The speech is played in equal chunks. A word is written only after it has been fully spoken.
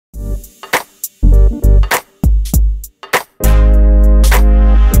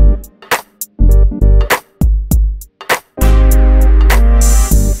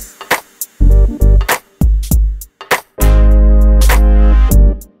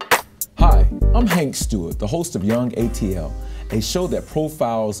I'm Hank Stewart, the host of Young ATL, a show that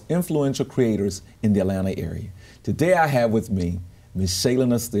profiles influential creators in the Atlanta area. Today I have with me Ms.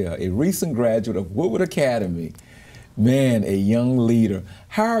 Shaylyn Estelle, a recent graduate of Woodward Academy. Man, a young leader.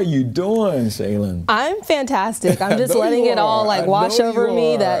 How are you doing, Shaylyn? I'm fantastic. I'm just letting it all like wash over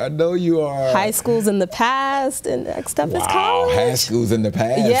me. That I know you are. High school's in the past and next up is college. High school's in the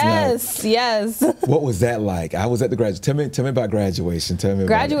past. Yes, yes. What was that like? I was at the graduation. Tell me about graduation. Tell me.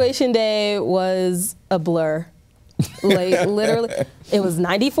 Graduation day was a blur. Like literally, it was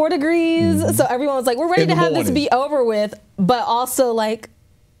 94 degrees. So everyone was like, we're ready to have this be over with, but also like,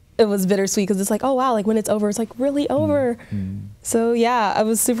 it was bittersweet because it's like, oh wow, like when it's over, it's like really over. So yeah, it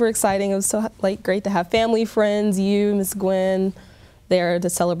was super exciting. It was so like great to have family, friends, you, Miss Gwen, there to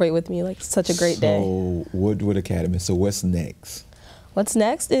celebrate with me. Like such a great day. So Woodward Academy. So what's next? What's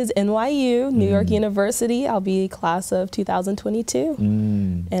next is NYU, New York University. I'll be class of 2022.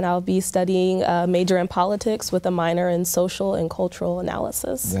 And I'll be studying a major in politics with a minor in social and cultural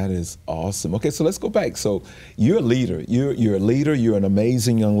analysis. That is awesome. Okay, so let's go back. So you're a leader. You're a leader. You're an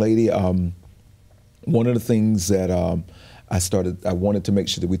amazing young lady. One of the things that I wanted to make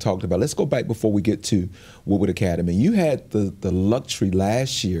sure that we talked about, let's go back before we get to Woodward Academy. You had the luxury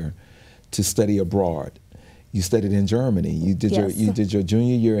last year to study abroad. You studied in Germany. You did your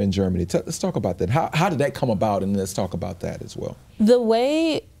junior year in Germany. Let's talk about that. How did that come about? And let's talk about that as well. The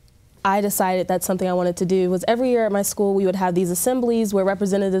way I decided that's something I wanted to do was every year at my school we would have these assemblies where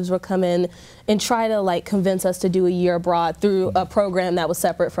representatives would come in and try to like convince us to do a year abroad through a program that was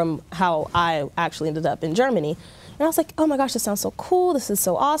separate from how I actually ended up in Germany. And I was like, oh my gosh, this sounds so cool. This is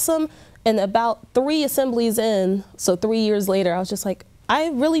so awesome. And about 3 assemblies in, so 3 years later, I was just like, I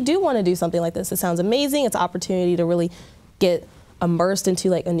really do want to do something like this. It sounds amazing. It's an opportunity to really get immersed into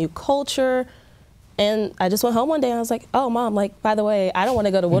like a new culture. And I just went home one day and I was like, oh mom, like, by the way, I don't want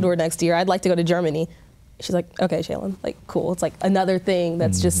to go to Woodward next year. I'd like to go to Germany. She's like, okay, Shaylyn, like, cool. It's like another thing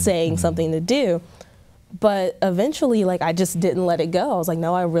that's just saying something to do. But eventually, like, I just didn't let it go. I was like,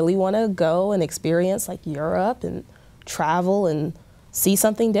 no, I really want to go and experience like Europe and travel and see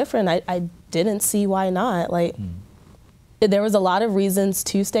something different. I didn't see why not. Like, there was a lot of reasons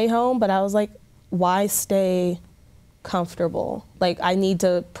to stay home, but I was like, why stay comfortable? Like, I need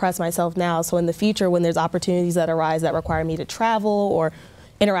to press myself now. So in the future, when there's opportunities that arise that require me to travel or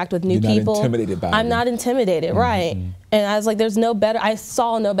interact with new people, intimidated by I'm not intimidated, right? And I was like, I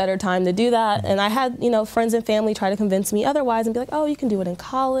saw no better time to do that. And I had, friends and family try to convince me otherwise and be like, oh, you can do it in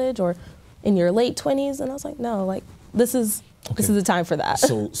college or in your late 20s. And I was like, no, like, this is the time for that.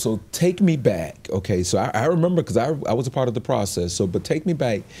 So take me back. Okay, so I remember because I was a part of the process. But take me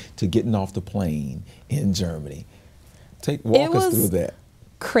back to getting off the plane in Germany. Walk us through that.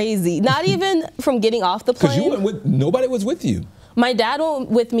 Crazy. Not even from getting off the plane. Because nobody was with you. My dad went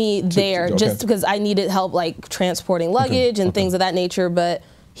with me there just because I needed help like transporting luggage and things of that nature. But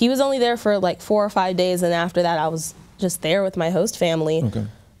he was only there for like 4 or 5 days, and after that I was just there with my host family.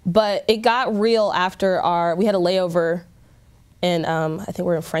 But it got real after we had a layover. And I think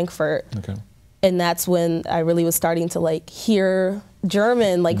we're in Frankfurt. And that's when I really was starting to like hear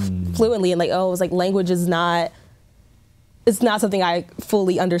German like fluently and like, oh, it was like language is it's not something I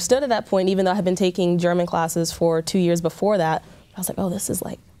fully understood at that point, even though I had been taking German classes for 2 years before that. I was like, oh, this is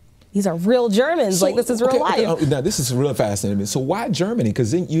like, these are real Germans. So, like, this is real life. Now, this is real fascinating. So why Germany?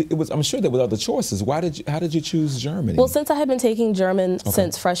 Because I'm sure there were other choices. How did you choose Germany? Well, since I had been taking German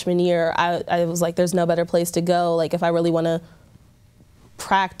since freshman year, I was like, there's no better place to go. Like, if I really want to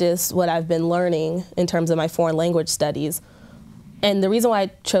practice what I've been learning in terms of my foreign language studies. And the reason why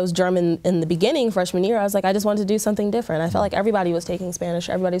I chose German in the beginning, freshman year, I was like, I just wanted to do something different. I felt like everybody was taking Spanish,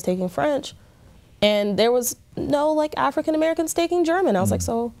 everybody was taking French, and there was no like African Americans taking German. I was like,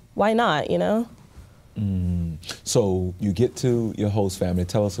 so why not, So you get to your host family.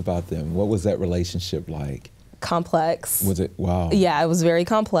 Tell us about them. What was that relationship like? Complex. Was it? Wow. Yeah, it was very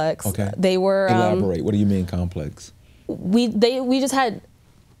complex. Okay. They were. Elaborate. What do you mean complex? We just had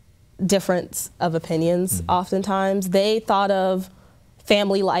difference of opinions. Oftentimes they thought of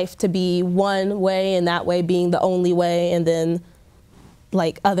family life to be one way and that way being the only way, and then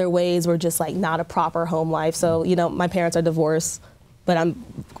like other ways were just like not a proper home life. So my parents are divorced, but I'm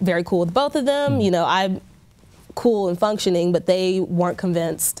very cool with both of them. I'm cool and functioning, but they weren't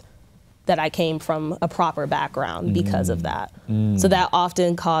convinced that I came from a proper background because of that. So that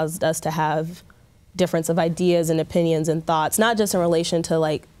often caused us to have difference of ideas and opinions and thoughts, not just in relation to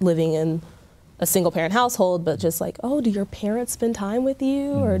like living in a single parent household, but just like, oh, do your parents spend time with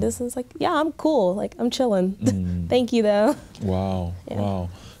you? Or this is like, yeah, I'm cool. Like, I'm chilling. Thank you though. Wow. Yeah. Wow.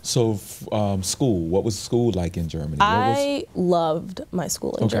 So, school. What was school like in Germany? I loved my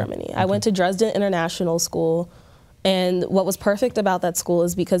school in Germany. I went to Dresden International School, and what was perfect about that school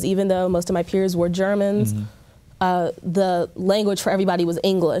is because even though most of my peers were Germans, the language for everybody was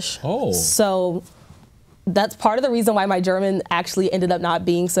English. Oh. So that's part of the reason why my German actually ended up not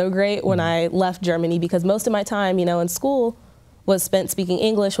being so great when I left Germany, because most of my time, you know, in school was spent speaking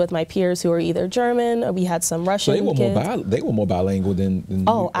English with my peers who were either German, or we had some Russian kids. They were more bilingual than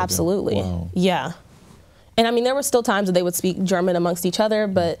Oh, you. absolutely. Wow. Yeah. And I mean, there were still times that they would speak German amongst each other,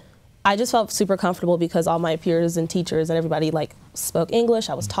 but I just felt super comfortable because all my peers and teachers and everybody like spoke English.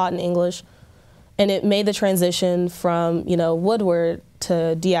 I was taught in English. And it made the transition from, you know, Woodward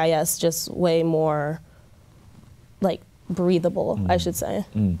to DIS just way more like breathable, I should say.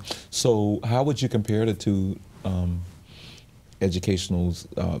 So how would you compare the two educationals?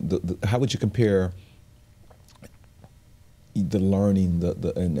 How would you compare the learning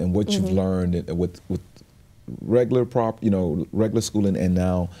and what you've learned with regular regular schooling and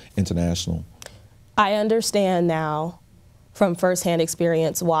now international? I understand now from firsthand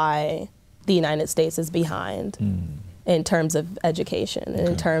experience why the United States is behind in terms of education, and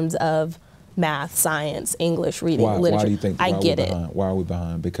in terms of math, science, English, reading, literature. Why do you think I get it. Why are we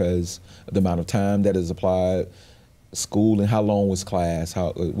behind? Because of the amount of time that is applied, school, and how long was class?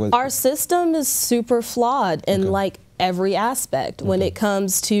 Our system is super flawed in like every aspect when it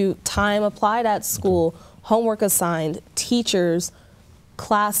comes to time applied at school, homework assigned, teachers,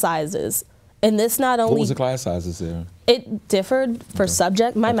 class sizes. And this not only— What was the class sizes there? It differed for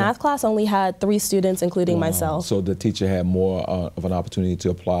subject. My math class only had 3 students, including myself. So the teacher had more of an opportunity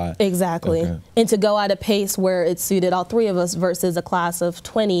to apply. Exactly. And to go at a pace where it suited all 3 of us versus a class of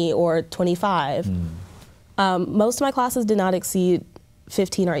 20 or 25. Most of my classes did not exceed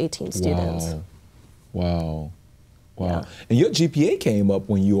 15 or 18 students. Wow. Yeah. And your GPA came up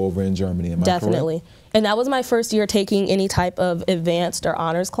when you were over in Germany, am I Definitely. correct? And that was my first year taking any type of advanced or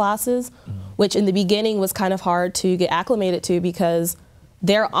honors classes, which in the beginning was kind of hard to get acclimated to because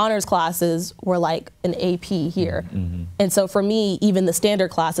their honors classes were like an AP here. And so for me, even the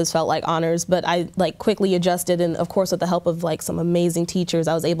standard classes felt like honors, but I like quickly adjusted, and of course with the help of like some amazing teachers,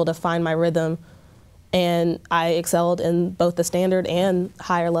 I was able to find my rhythm. And I excelled in both the standard and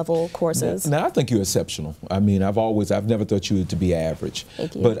higher level courses. Now I think you're exceptional. I mean, I've never thought you to be average.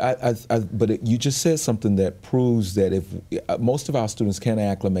 Thank you. But you just said something that proves that if most of our students can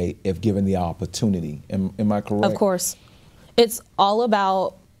acclimate if given the opportunity. Am I correct? Of course. It's all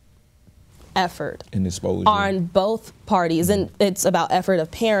about effort and exposure on both parties. And it's about effort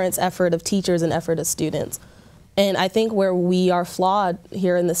of parents, effort of teachers, and effort of students. And I think where we are flawed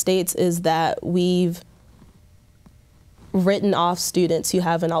here in the States is that we've written off students who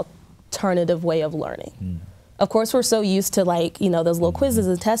have an alternative way of learning. Of course, we're so used to like, you know, those little quizzes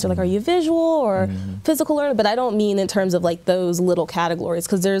and tests are like, are you visual or physical learner? But I don't mean in terms of like those little categories,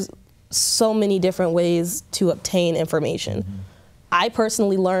 because there's so many different ways to obtain information. I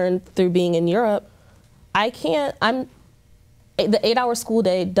personally learned through being in Europe, the 8-hour school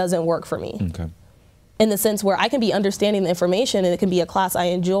day doesn't work for me. In the sense where I can be understanding the information and it can be a class I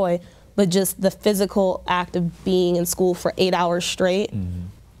enjoy, but just the physical act of being in school for 8 hours straight,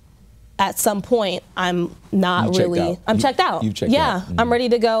 at some point I'm not really, I'm checked out. You've checked out. I'm ready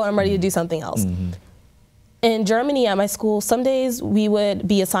to go, I'm ready to do something else. In Germany at my school, some days we would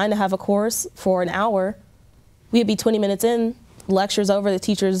be assigned to have a course for an hour. We'd be 20 minutes in, lecture's over, the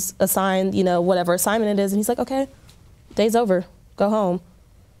teacher's assigned, you know, whatever assignment it is, and he's like, okay, day's over, go home.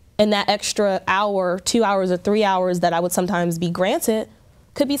 And that extra hour, 2 hours, or 3 hours that I would sometimes be granted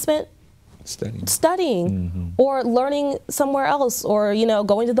could be spent studying or learning somewhere else, or, you know,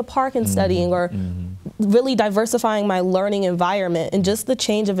 going to the park and studying, or really diversifying my learning environment. And just the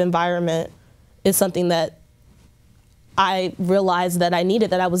change of environment is something that I realized that I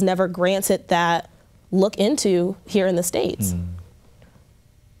needed, that I was never granted that look into here in the States.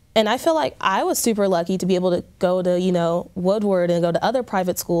 And I feel like I was super lucky to be able to go to, you know, Woodward and go to other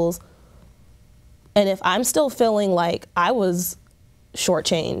private schools. And if I'm still feeling like I was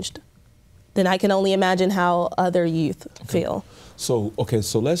shortchanged, then I can only imagine how other youth feel. So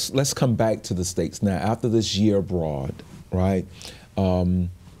let's come back to the States now. After this year abroad, right? And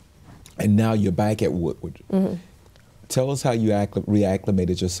now you're back at Woodward. Tell us how you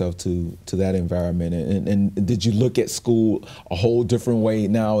reacclimated yourself to that environment, and did you look at school a whole different way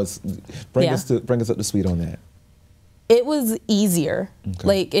now? Bring us up to speed on that. It was easier.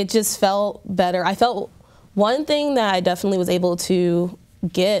 Like, it just felt better. I felt one thing that I definitely was able to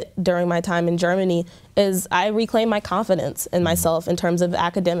get during my time in Germany is I reclaimed my confidence in myself in terms of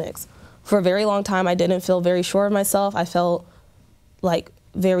academics. For a very long time, I didn't feel very sure of myself. I felt like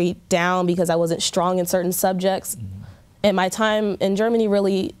very down because I wasn't strong in certain subjects. And my time in Germany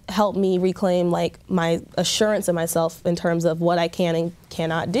really helped me reclaim like my assurance in myself in terms of what I can and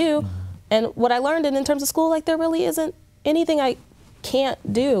cannot do. And what I learned in terms of school, like there really isn't anything I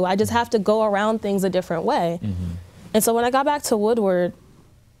can't do. I just have to go around things a different way. And so when I got back to Woodward,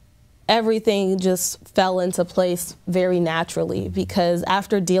 everything just fell into place very naturally, because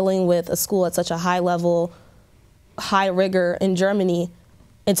after dealing with a school at such a high level, high rigor in Germany,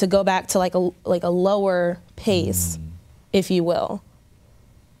 and to go back to like a lower pace, if you will,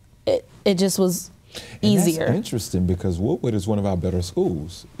 it just was easier. That's interesting, because Woodward is one of our better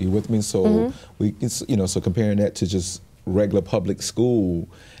schools. You with me? So we, you know, so comparing that to just regular public school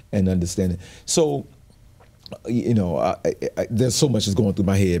and understanding. So, you know, there's so much is going through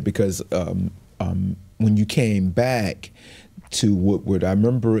my head, because when you came back to Woodward, I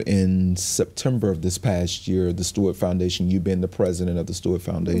remember in September of this past year, the Stewart Foundation, you being the president of the Stewart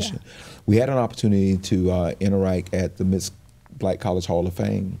Foundation, we had an opportunity to interact at the Miss Black College Hall of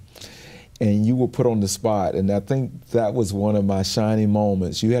Fame. And you were put on the spot, and I think that was one of my shining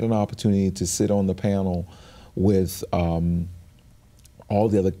moments. You had an opportunity to sit on the panel with all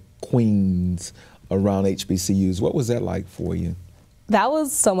the other queens around HBCUs. What was that like for you? That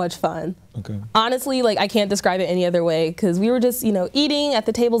was so much fun. Okay. Honestly, like I can't describe it any other way, because we were just, you know, eating at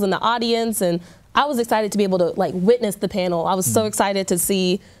the tables in the audience, and I was excited to be able to like witness the panel. I was so excited to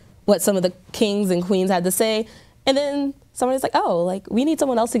see what some of the kings and queens had to say. And then somebody's like, oh, like we need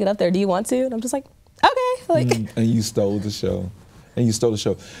someone else to get up there. Do you want to? And I'm just like, okay. Like, and you stole the show. And you stole the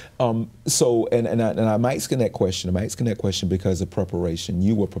show. So, and I'm asking that question. I'm asking that question because of preparation.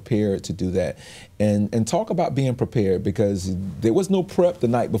 You were prepared to do that. And talk about being prepared, because there was no prep the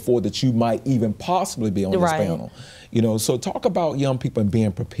night before that you might even possibly be on this panel. You know, so talk about young people and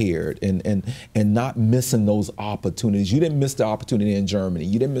being prepared and not missing those opportunities. You didn't miss the opportunity in Germany.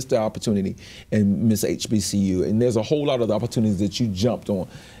 You didn't miss the opportunity in Miss HBCU. And there's a whole lot of the opportunities that you jumped on.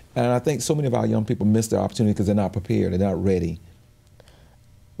 And I think so many of our young people miss the opportunity because they're not prepared, they're not ready.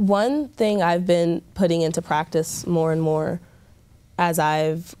 One thing I've been putting into practice more and more as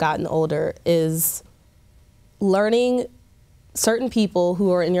I've gotten older is learning certain people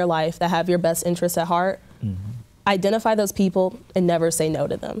who are in your life that have your best interests at heart. Identify those people and never say no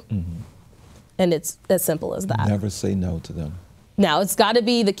to them. And it's as simple as that. Never say no to them. Now, it's got to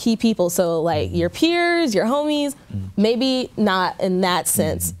be the key people. So like your peers, your homies, maybe not in that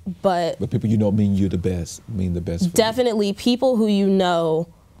sense, but people you know mean you the best, mean the best for definitely you. People who you know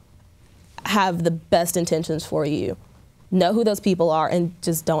have the best intentions for you. Know who those people are and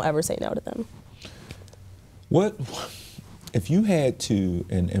just don't ever say no to them. What, if you had to,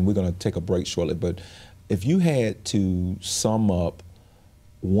 and we're going to take a break shortly, but if you had to sum up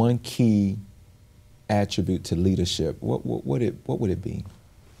one key attribute to leadership, what would it be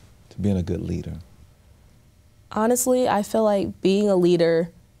to being a good leader? Honestly, I feel like being a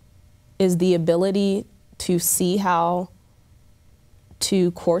leader is the ability to see how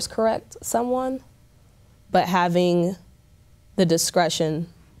to course correct someone, but having the discretion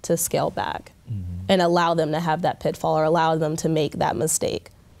to scale back and allow them to have that pitfall or allow them to make that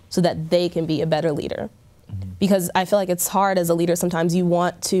mistake so that they can be a better leader. Because I feel like it's hard as a leader. Sometimes you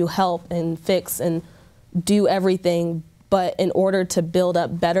want to help and fix and do everything, but in order to build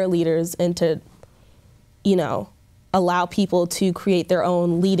up better leaders and to, you know, allow people to create their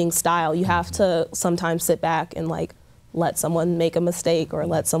own leading style, you have to sometimes sit back and like let someone make a mistake or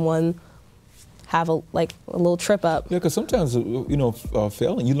let someone have a little trip up. Yeah, because sometimes, you know,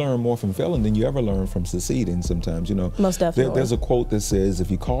 failing, you learn more from failing than you ever learn from succeeding sometimes, you know. Most definitely. There's a quote that says,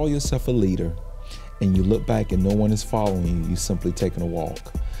 if you call yourself a leader and you look back and no one is following you, you're simply taking a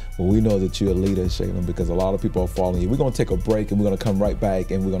walk. Well, we know that you're a leader, Shaylyn, because a lot of people are following you. We're going to take a break and we're going to come right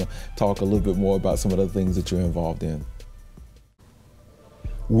back and we're going to talk a little bit more about some of the things that you're involved in.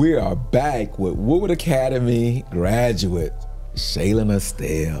 We are back with Woodward Academy graduate, Shaylyn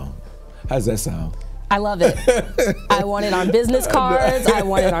Estelle. How's that sound? I love it. I want it on business cards. I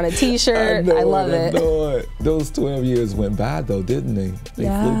want it on a T-shirt. I love it. I know it. Those 12 years went by though, didn't they? They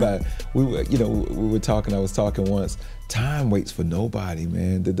flew by. We were, you know, we were talking. I was talking once. Time waits for nobody,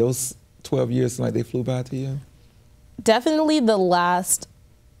 man. Did those 12 years seem like they flew by to you? Definitely the last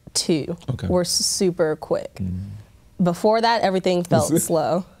two were super quick. Before that, everything felt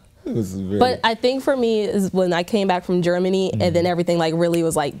slow. But I think for me is when I came back from Germany and then everything like really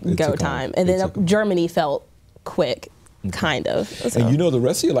was like go time. And then Germany felt quick, kind of. So. And you know the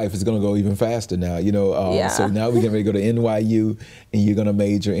rest of your life is going to go even faster now. You know, so now we're getting ready to go to NYU and you're going to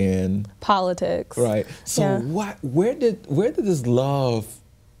major in politics. Right. So where did this love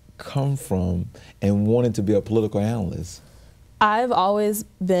come from and wanting to be a political analyst? I've always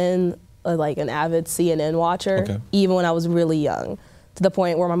been like an avid CNN watcher, even when I was really young, to the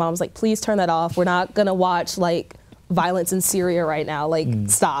point where my mom was like, please turn that off. We're not going to watch like violence in Syria right now. Like,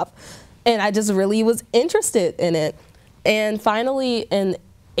 stop. And I just really was interested in it. And finally, in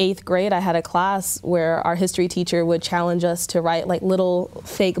 8th grade, I had a class where our history teacher would challenge us to write like little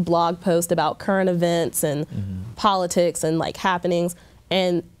fake blog posts about current events and politics and like happenings.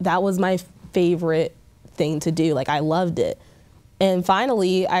 And that was my favorite thing to do. Like, I loved it. And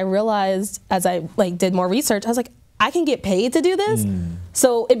finally, I realized as I like did more research, I was like, I can get paid to do this.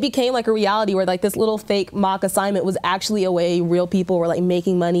 So it became like a reality where like this little fake mock assignment was actually a way real people were like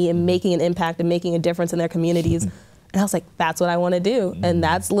making money and making an impact and making a difference in their communities. And I was like, that's what I want to do. And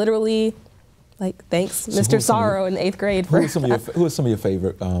that's literally like, thanks, Mr. Sorrow in 8th grade. Who are some of your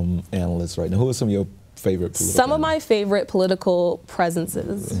favorite analysts right now? Who are some of your favorite political Some of my favorite political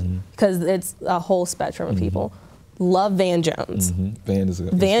presences, because it's a whole spectrum of people. Love Van Jones. Van is a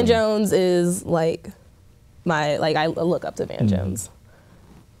good Van Jones is like my, like I look up to Van Jones.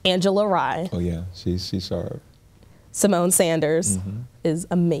 Angela Rye. Oh yeah, she's sharp. Simone Sanders is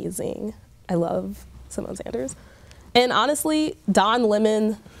amazing. I love Simone Sanders. And honestly, Don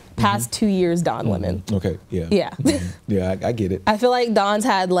Lemon, past 2 years, Don Lemon. Okay, yeah. Yeah. Yeah, I get it. I feel like Don's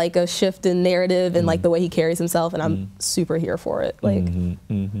had like a shift in narrative and like the way he carries himself, and I'm super here for it. Like,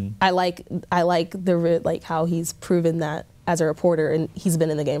 I like the like how he's proven that as a reporter, and he's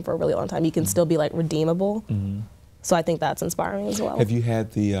been in the game for a really long time. He can still be like redeemable. So I think that's inspiring as well. Have you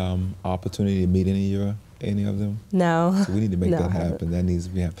had the opportunity to meet any of them? No. So we need to make that happen. That needs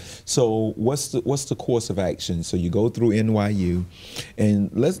to be happening. So what's the course of action? So you go through NYU,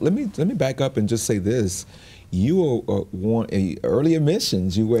 and let me back up and just say this: you won early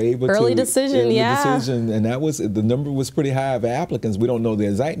admissions. You were able early decision, and that was the number was pretty high of applicants. We don't know the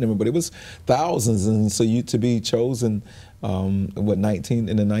exact number, but it was thousands, and so you to be chosen. What, 19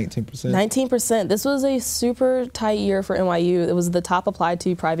 in the 19%? 19%. This was a super tight year for NYU. It was the top applied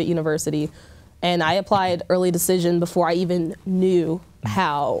to private university. And I applied early decision before I even knew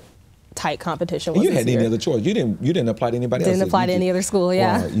how tight competition was. You had any other choice. You didn't apply to anybody else. Didn't apply to any other school,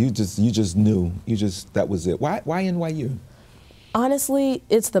 yeah. Wow, you just knew. That was it. Why NYU? Honestly,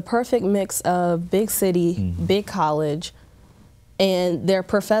 it's the perfect mix of big city, big college, and their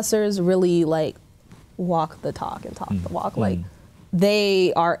professors really like walk the talk and talk the walk. Like,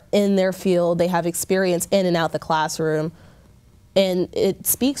 they are in their field, they have experience in and out the classroom, and it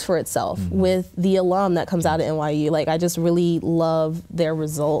speaks for itself with the alum that comes out of NYU. Like, I just really love their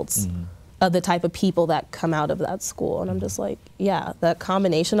results of the type of people that come out of that school. And I'm just like, yeah, that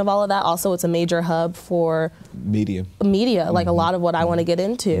combination of all of that. Also, it's a major hub for media, like a lot of what I want to get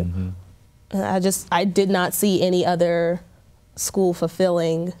into. And I did not see any other school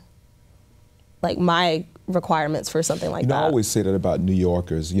fulfilling like my requirements for something like that. I always say that about New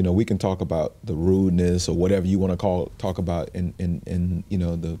Yorkers. You know, we can talk about the rudeness or whatever you want to talk about in you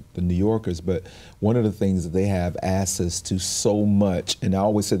know, the New Yorkers, but one of the things that they have access to so much, and I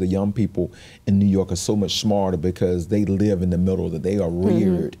always say the young people in New York are so much smarter because they live in the middle, that they are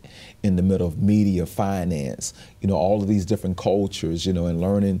reared in the middle of media, finance, you know, all of these different cultures, you know, and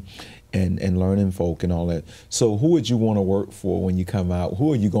learning and learning folk and all that. So who would you want to work for when you come out?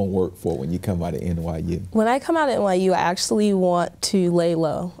 Who are you going to work for when you come out of NYU? When I come out of NYU, I actually want to lay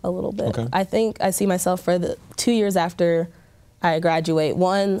low a little bit. Okay. I think I see myself for the 2 years after I graduate.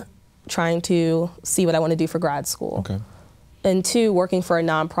 1, trying to see what I want to do for grad school. Okay. And 2, working for a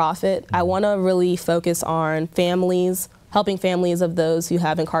nonprofit. I want to really focus on families, helping families of those who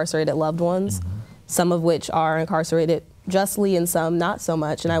have incarcerated loved ones, some of which are incarcerated justly and some not so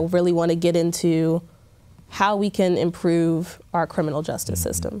much. And I really want to get into how we can improve our criminal justice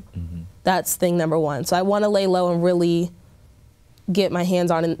system. That's thing number 1. So I want to lay low and really get my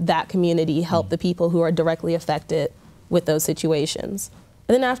hands on in that community, help the people who are directly affected with those situations.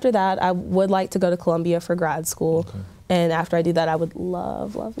 And then after that, I would like to go to Columbia for grad school. Okay. And after I do that, I would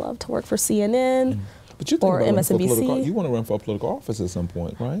love, love, love to work for CNN. But you think or MSNBC. You want to run for a political office at some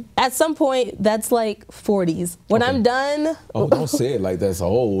point, right? At some point, that's like 40s. When I'm done. Oh, don't say it like that's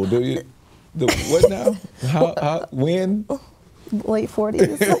old, do you? What now? When? Late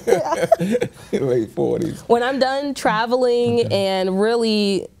 40s. Late 40s. When I'm done traveling and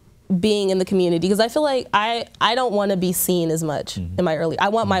really being in the community, because I feel like I don't want to be seen as much in my early. I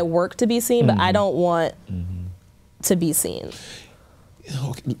want my work to be seen, but I don't want to be seen.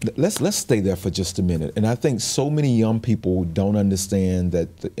 Okay, let's stay there for just a minute. And I think so many young people don't understand that,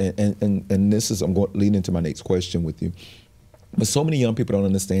 and this is, I'm going leading into my next question with you. But so many young people don't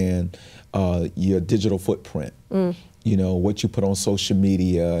understand your digital footprint. You know, what you put on social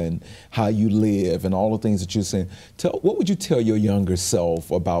media and how you live and all the things that you're saying. What would you tell your younger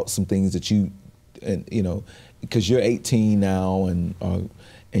self about some things that you know, because you're 18 now and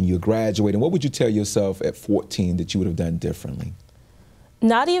you're graduating. What would you tell yourself at 14 that you would have done differently?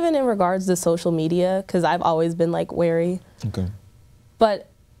 Not even in regards to social media, because I've always been like wary. Okay. But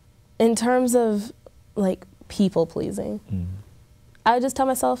in terms of like people pleasing, I would just tell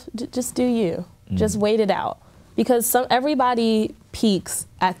myself, just do you. Just wait it out. Because everybody peaks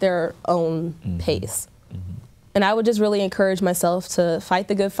at their own pace. And I would just really encourage myself to fight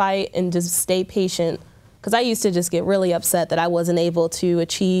the good fight and just stay patient. Because I used to just get really upset that I wasn't able to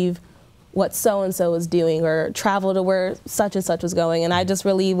achieve what so-and-so was doing or travel to where such and such was going. And I just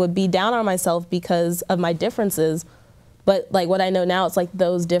really would be down on myself because of my differences. But like what I know now, it's like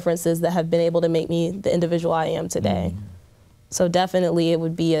those differences that have been able to make me the individual I am today. So definitely it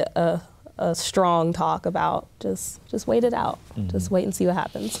would be a strong talk about just wait it out. Just wait and see what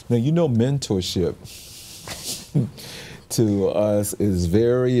happens. Now, you know, mentorship to us is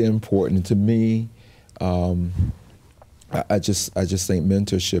very important. To me, I just think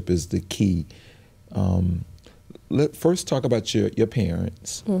mentorship is the key. Let's first talk about your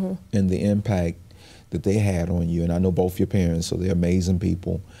parents and the impact that they had on you. And I know both your parents, so they're amazing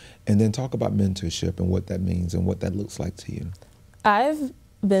people. And then talk about mentorship and what that means and what that looks like to you. I've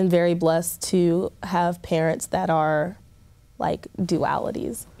been very blessed to have parents that are like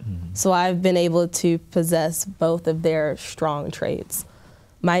dualities. So I've been able to possess both of their strong traits.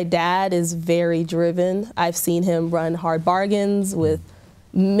 My dad is very driven. I've seen him run hard bargains with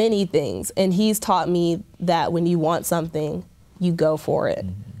many things, and he's taught me that when you want something, you go for it.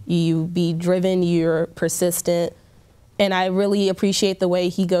 You be driven, you're persistent, and I really appreciate the way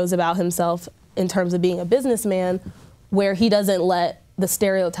he goes about himself in terms of being a businessman, where he doesn't let the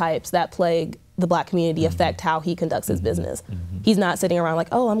stereotypes that plague the Black community affect how he conducts his business. He's not sitting around like,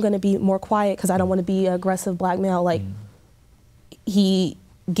 oh, I'm going to be more quiet because I don't want to be an aggressive Black male. Like, he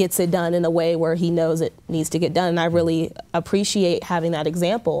gets it done in a way where he knows it needs to get done. And I really appreciate having that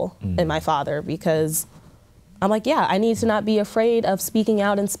example in my father, because I'm like, yeah, I need to not be afraid of speaking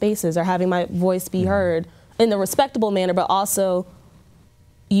out in spaces or having my voice be heard in a respectable manner, but also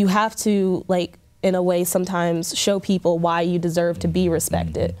you have to, like, in a way, sometimes show people why you deserve to be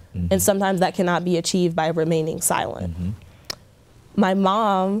respected. And sometimes that cannot be achieved by remaining silent. My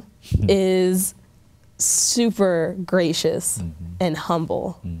mom is super gracious and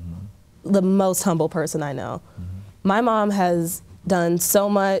humble, the most humble person I know. My mom has done so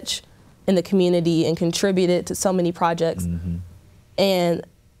much in the community and contributed to so many projects. And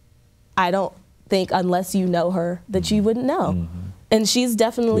I don't think, unless you know her, that you wouldn't know. And she's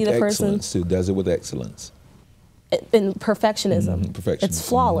definitely the person who does it with excellence. And perfectionism. It's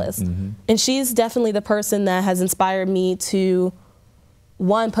flawless. And she's definitely the person that has inspired me to,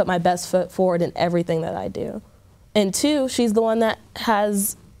 one, put my best foot forward in everything that I do. And two, she's the one that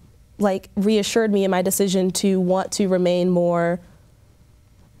has, like, reassured me in my decision to want to remain more,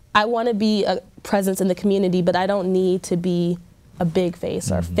 I want to be a presence in the community, but I don't need to be a big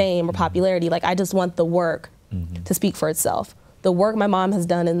face or fame or popularity. Like, I just want the work to speak for itself. The work my mom has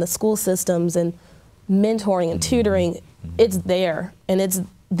done in the school systems and mentoring and tutoring, it's there. And it's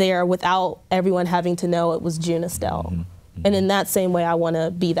there without everyone having to know it was June Estelle. And in that same way, I want to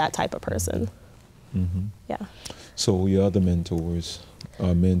be that type of person. Yeah. So your other mentors,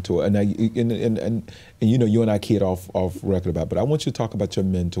 mentor, and you know, you and I kid off record about, but I want you to talk about your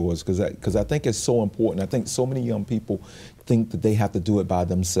mentors, because I think it's so important. I think so many young people think that they have to do it by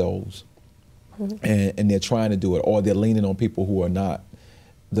themselves. And they're trying to do it, or they're leaning on people who are not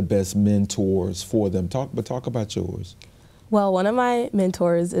the best mentors for them. Talk about yours. Well, one of my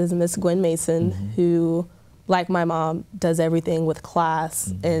mentors is Miss Gwen Mason, who, like my mom, does everything with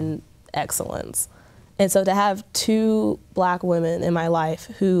class and excellence. And so to have two Black women in my life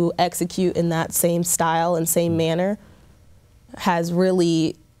who execute in that same style and same manner has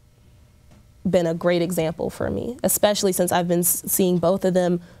really been a great example for me, especially since I've been seeing both of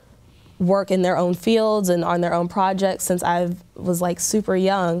them work in their own fields and on their own projects since I was like super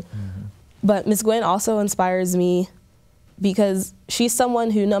young. But Miss Gwen also inspires me because she's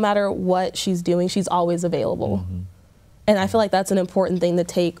someone who, no matter what she's doing, she's always available. And I feel like that's an important thing to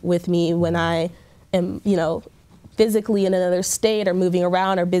take with me when I am, you know, physically in another state or moving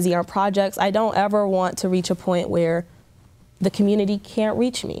around or busy on projects. I don't ever want to reach a point where the community can't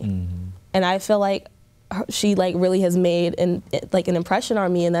reach me. And I feel like she, like, really has made an impression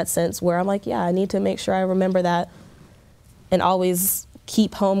on me in that sense, where I'm like, yeah, I need to make sure I remember that and always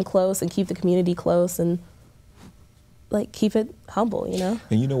keep home close and keep the community close. And like keep it humble, you know.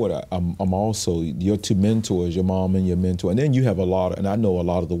 And you know what? I'm also your two mentors, your mom and your mentor, and then you have a lot. And I know a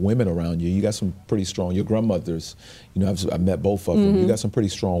lot of the women around you. You got some pretty strong. Your grandmothers, you know, I've met both of them. You got some pretty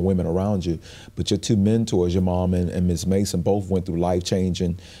strong women around you. But your two mentors, your mom and Ms. Mason, both went through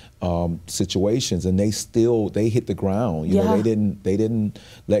life-changing situations, and they hit the ground. You know, they didn't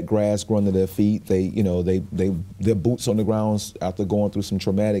let grass grow under their feet. Their boots on the ground after going through some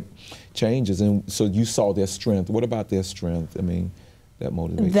traumatic changes, and so you saw their strength. What about their strength? I mean, that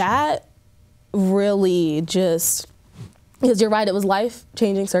motivation. That really just, because you're right, it was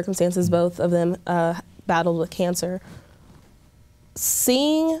life-changing circumstances. Both of them battled with cancer.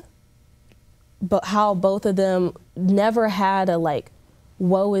 Seeing how both of them never had a like,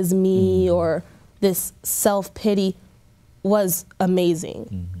 woe is me or this self-pity was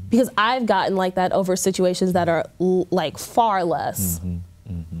amazing. Because I've gotten like that over situations that are like far less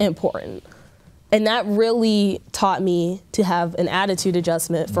important. And that really taught me to have an attitude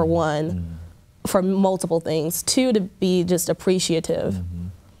adjustment for one, for multiple things. Two, to be just appreciative.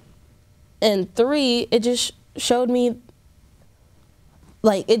 And three, it just showed me,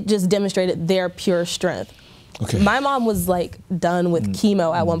 like, it just demonstrated their pure strength. Okay. My mom was like done with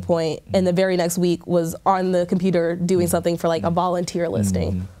chemo at one point, and the very next week was on the computer doing something for like a volunteer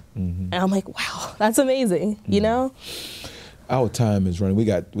listing. And I'm like, wow, that's amazing, you know? Our time is running. We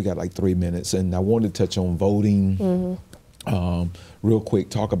got like 3 minutes, and I wanted to touch on voting. Real quick,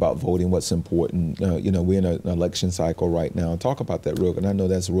 talk about voting, what's important. You know, we're in an election cycle right now. Talk about that real quick. I know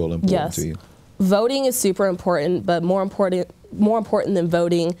that's real important to you. Voting is super important, but more important than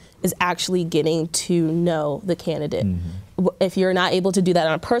voting is actually getting to know the candidate. If you're not able to do that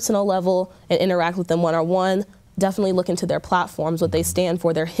on a personal level and interact with them one-on-one, definitely look into their platforms, what they stand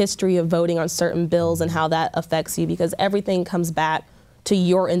for, their history of voting on certain bills and how that affects you, because everything comes back to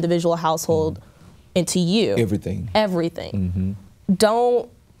your individual household and to you. Everything. Everything.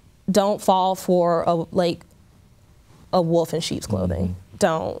 Don't fall for a wolf in sheep's clothing.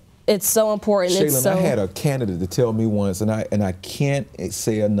 Don't. It's so important. Shaylyn, I had a candidate to tell me once, and I can't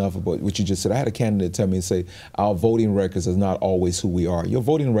say enough about what you just said. I had a candidate tell me, our voting records is not always who we are. Your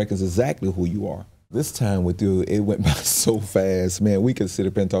voting records is exactly who you are. This time with you, it went by so fast. Man, we could sit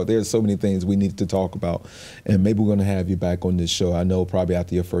up and talk. There's so many things we need to talk about, and maybe we're going to have you back on this show. I know probably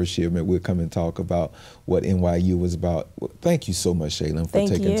after your first year, we'll come and talk about what NYU was about. Well, thank you so much, Shaylyn, for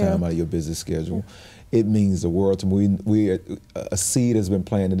taking time out of your busy schedule. It means the world to me. A seed has been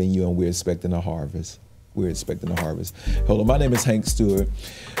planted in you, and we're expecting a harvest. We're expecting a harvest. Hello, my name is Hank Stewart.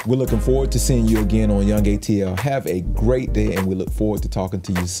 We're looking forward to seeing you again on Young ATL. Have a great day, and we look forward to talking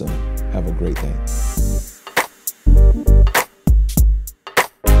to you soon. Have a great day.